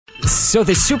So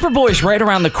the Super Bowl is right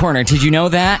around the corner. Did you know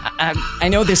that? I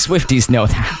know the Swifties know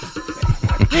that.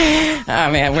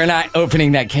 Oh, man, we're not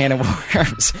opening that can of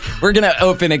worms. We're going to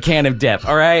open a can of dip,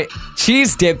 all right?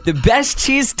 Cheese dip, the best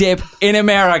cheese dip in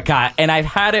America. And I've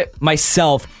had it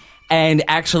myself. And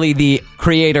actually, the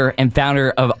creator and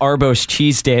founder of Arbo's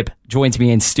cheese dip joins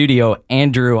me in studio,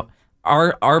 Andrew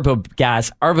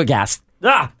Arbogast.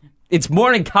 It's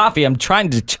morning coffee. I'm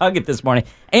trying to chug it this morning.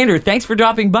 Andrew, thanks for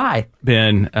dropping by.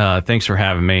 Ben, thanks for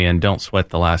having me, and don't sweat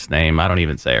the last name. I don't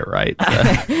even say it right.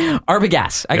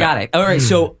 Arbogast. I got it. All right,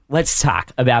 so let's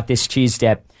talk about this cheese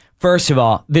dip. First of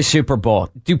all, the Super Bowl.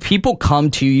 Do people come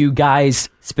to you guys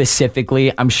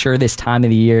specifically? I'm sure this time of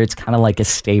the year, it's kind of like a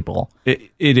staple.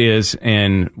 It is,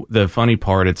 and the funny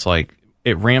part, it's like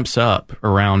it ramps up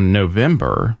around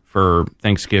November for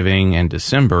Thanksgiving and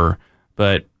December,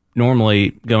 but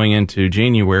normally going into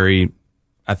January,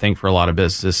 I think for a lot of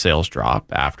businesses, sales drop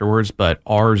afterwards, but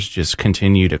ours just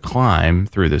continue to climb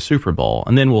through the Super Bowl.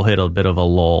 And then we'll hit a bit of a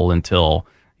lull until,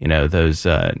 those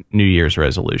New Year's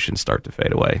resolutions start to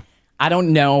fade away. I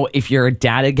don't know if you're a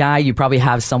data guy. You probably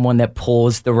have someone that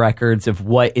pulls the records of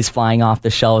what is flying off the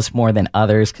shelves more than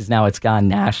others, because now it's gone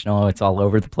national. It's all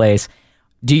over the place.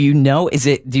 Do you know,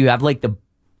 do you have like the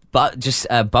just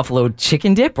a buffalo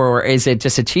chicken dip, or is it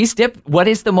just a cheese dip? What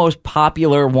is the most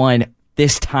popular one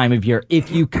this time of year, if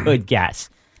you could guess?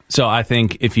 So I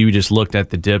think if you just looked at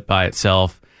the dip by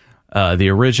itself, the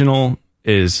original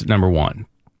is number one.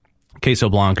 Queso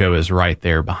Blanco is right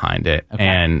there behind it. Okay.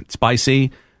 And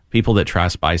spicy, people that try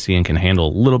spicy and can handle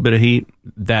a little bit of heat,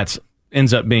 that's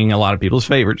ends up being a lot of people's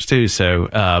favorites too. So,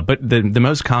 but the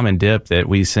most common dip that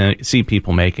we see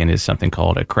people making is something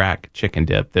called a crack chicken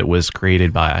dip that was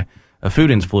created by a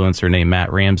food influencer named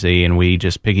Matt Ramsey, and we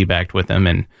just piggybacked with him.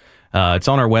 And it's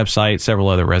on our website, several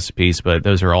other recipes, but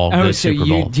those are all the Super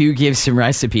Bowl. Do you give some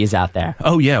recipes out there?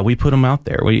 Oh yeah, we put them out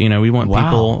there. We want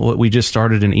people. We just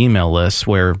started an email list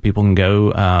where people can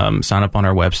go sign up on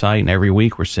our website, and every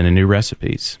week we're sending new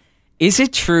recipes. Is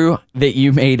it true that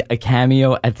you made a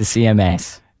cameo at the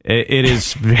CMAs? It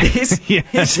is.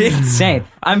 It's insane.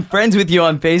 I'm friends with you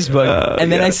on Facebook,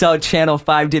 and then I saw Channel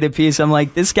 5 did a piece. I'm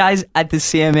like, this guy's at the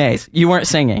CMAs. You weren't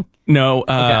singing. No,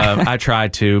 okay. I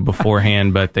tried to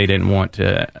beforehand, but they didn't want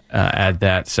to add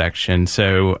that section.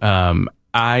 So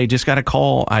I just got a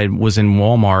call. I was in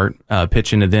Walmart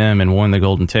pitching to them and won the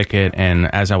golden ticket.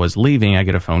 And as I was leaving, I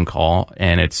get a phone call,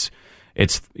 and it's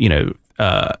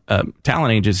a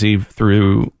talent agency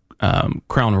through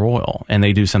Crown Royal, and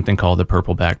they do something called the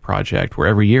Purple Bag Project, where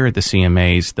every year at the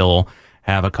CMAs, they'll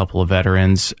have a couple of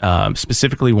veterans,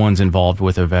 specifically ones involved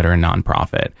with a veteran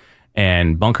nonprofit.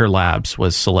 And Bunker Labs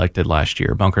was selected last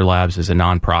year. Bunker Labs is a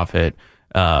nonprofit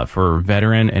for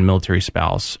veteran and military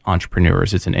spouse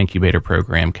entrepreneurs. It's an incubator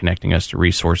program connecting us to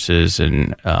resources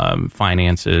and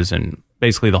finances and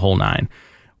basically the whole nine.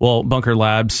 Well, Bunker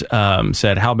Labs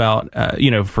said, how about,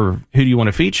 for who do you want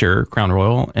to feature, Crown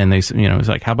Royal? And they said, it's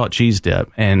like, how about cheese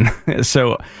dip? And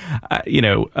so,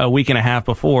 a week and a half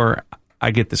before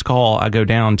I get this call, I go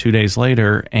down 2 days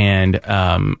later and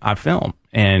I film.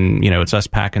 And, it's us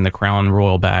packing the Crown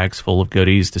Royal bags full of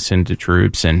goodies to send to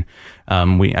troops. And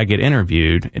I get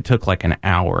interviewed. It took like an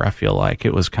hour, I feel like.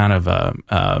 It was kind of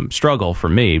a struggle for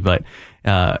me, but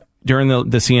during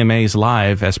the CMAs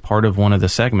live, as part of one of the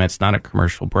segments, not a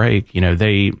commercial break,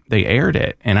 they aired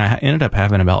it, and I ended up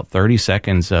having about 30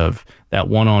 seconds of that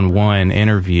one-on-one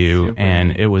interview. Super.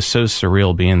 And it was so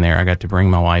surreal being there. I got to bring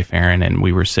my wife, Erin, and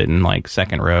we were sitting like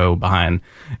second row behind,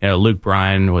 Luke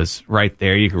Bryan was right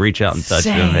there. You could reach out and touch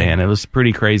him, man. It was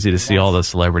pretty crazy to see all the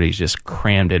celebrities just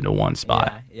crammed into one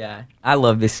spot. Yeah. I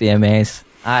love the CMAs.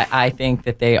 I think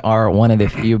that they are one of the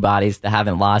few bodies that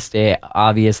haven't lost it.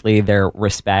 Obviously, their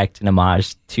respect and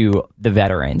homage to the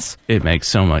veterans. It makes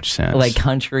so much sense. Like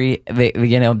country,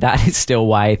 that is still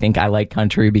why I think I like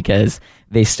country, because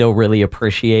they still really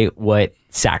appreciate what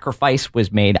sacrifice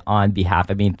was made on behalf.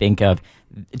 I mean, think of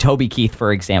Toby Keith,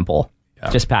 for example.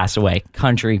 Just passed away.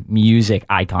 Country music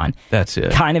icon. That's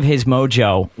it. Kind of his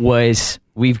mojo was,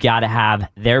 we've got to have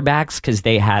their backs because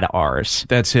they had ours.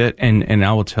 That's it. And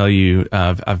I will tell you,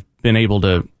 I've been able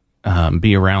to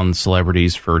be around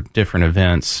celebrities for different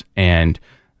events, and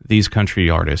these country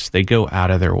artists, they go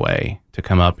out of their way to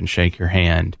come up and shake your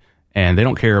hand, and they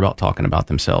don't care about talking about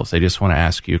themselves. They just want to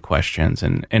ask you questions,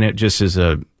 and it just is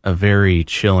a very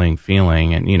chilling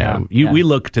feeling. And we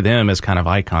look to them as kind of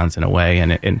icons in a way,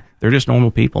 and they're just normal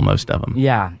people, most of them.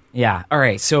 Yeah. All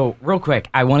right. So real quick,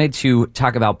 I wanted to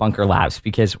talk about Bunker Labs,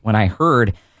 because when I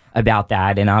heard about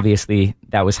that, and obviously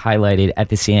that was highlighted at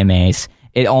the CMAs,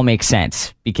 it all makes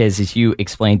sense, because as you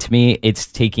explained to me, it's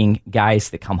taking guys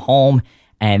that come home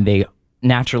and they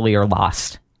naturally are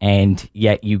lost, and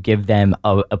yet you give them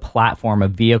a platform, a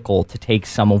vehicle to take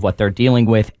some of what they're dealing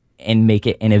with and make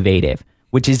it innovative,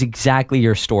 which is exactly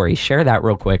your story. Share that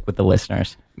real quick with the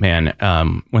listeners. Man,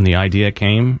 when the idea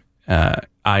came,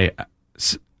 I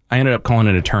ended up calling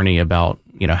an attorney about,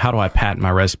 how do I patent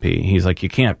my recipe? He's like, you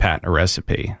can't patent a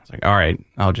recipe. I was like, all right,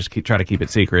 I'll just try to keep it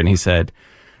secret. And he said,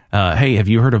 hey, have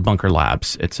you heard of Bunker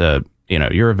Labs? It's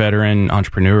you're a veteran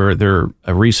entrepreneur. They're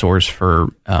a resource for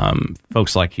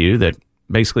folks like you that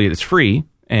basically it's free,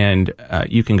 and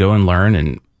you can go and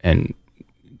learn and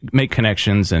make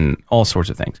connections and all sorts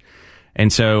of things.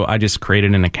 And so I just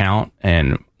created an account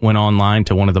and went online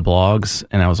to one of the blogs,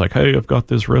 and I was like, hey, I've got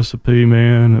this recipe,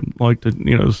 man. I'd like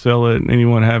to, sell it.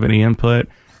 Anyone have any input?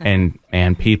 And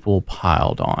people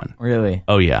piled on. Really?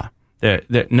 Oh, yeah.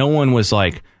 That no one was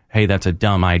like, hey, that's a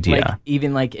dumb idea.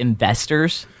 Even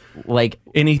investors?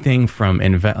 Anything from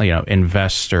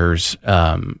investors,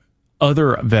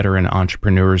 other veteran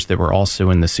entrepreneurs that were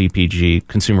also in the CPG,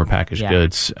 consumer packaged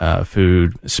goods,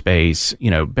 food space,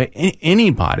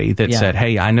 anybody that said,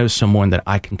 hey, I know someone that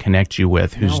I can connect you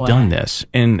with who's done this.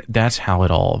 And that's how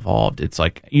it all evolved. It's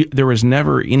like there was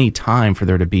never any time for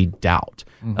there to be doubt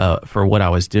for what I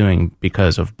was doing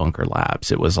because of Bunker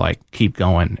Labs. It was like, keep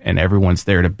going, and everyone's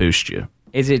there to boost you.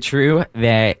 Is it true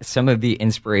that some of the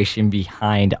inspiration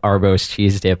behind Arbo's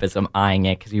cheese dip, as I'm eyeing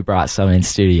it, because you brought some in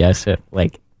studio, so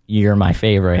you're my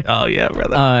favorite. Oh, yeah,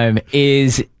 brother.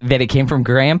 Is that it came from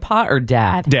grandpa or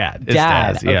dad? Dad. It's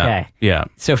Dad. Dad's, yeah. Okay. Yeah.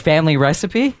 So family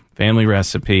recipe? Family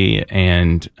recipe,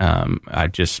 and I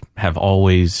just have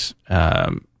always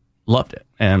loved it.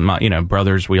 And my,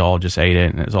 brothers, we all just ate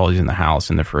it, and it was always in the house,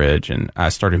 in the fridge. And I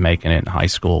started making it in high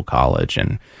school, college,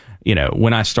 and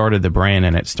when I started the brand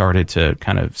and it started to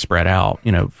kind of spread out,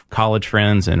 college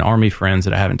friends and Army friends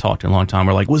that I haven't talked to in a long time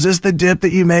were like, was this the dip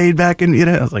that you made back in,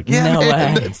 I was like, yeah, no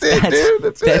man, way. That's it,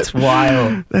 dude. That's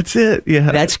wild. That's it.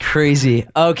 Yeah. That's crazy.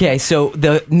 Okay. So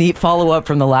the neat follow up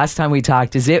from the last time we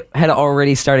talked is it had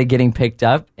already started getting picked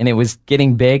up and it was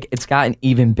getting big. It's gotten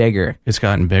even bigger. It's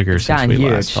gotten bigger since we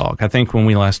huge. Last talked. I think when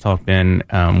we last talked, Ben,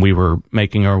 we were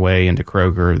making our way into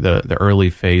Kroger, the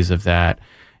early phase of that.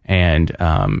 And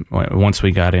once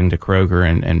we got into Kroger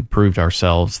and proved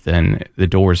ourselves, then the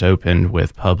doors opened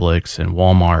with Publix and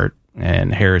Walmart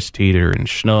and Harris Teeter and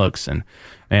Schnucks. And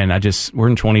we're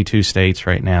in 22 states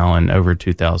right now and over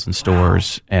 2,000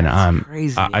 stores. Wow, and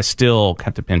crazy. I still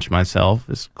have to pinch myself,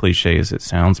 as cliche as it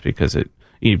sounds, because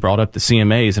you brought up the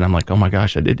CMAs and I'm like, oh my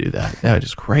gosh, I did do that. That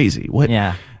is crazy. What?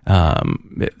 Yeah.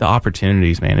 The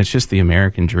opportunities, man, it's just the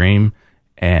American dream.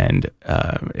 And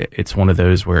it's one of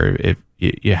those where if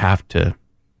you have to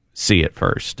see it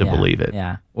first to believe it.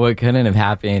 Yeah. Well, it couldn't have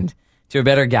happened to a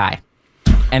better guy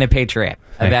and a patriot,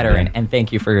 a veteran. And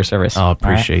thank you for your service. I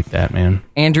appreciate that, man.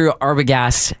 Andrew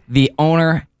Arbogast, the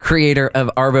owner, creator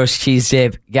of Arbo's Cheese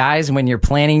Dip. Guys, when you're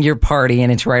planning your party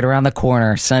and it's right around the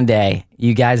corner, Sunday,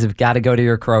 you guys have got to go to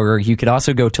your Kroger. You could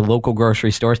also go to local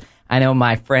grocery stores. I know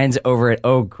my friends over at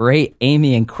Oh Great,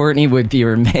 Amy and Courtney, would be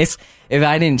remiss if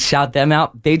I didn't shout them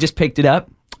out. They just picked it up.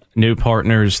 New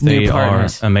partners. They are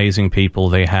amazing people.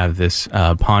 They have this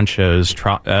Poncho's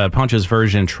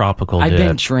version tropical dip. I've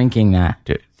been drinking that.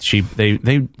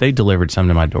 They delivered some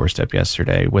to my doorstep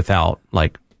yesterday without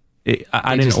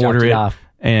I didn't order it.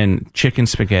 And chicken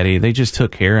spaghetti. They just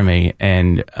took care of me,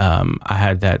 and I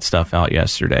had that stuff out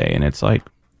yesterday, and it's like,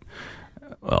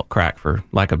 well, crack for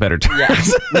lack of better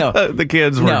terms. Yeah. No, the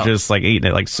kids were just eating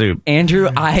it like soup. Andrew,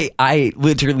 I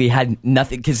literally had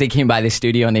nothing because they came by the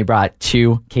studio and they brought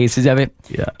 2 cases of it.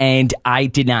 Yeah. And I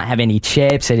did not have any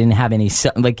chips. I didn't have any,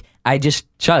 I just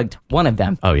chugged one of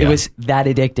them. Oh, yeah. It was that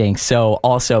addicting. So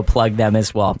also plug them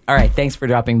as well. All right. Thanks for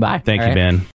dropping by. Thank you, Ben.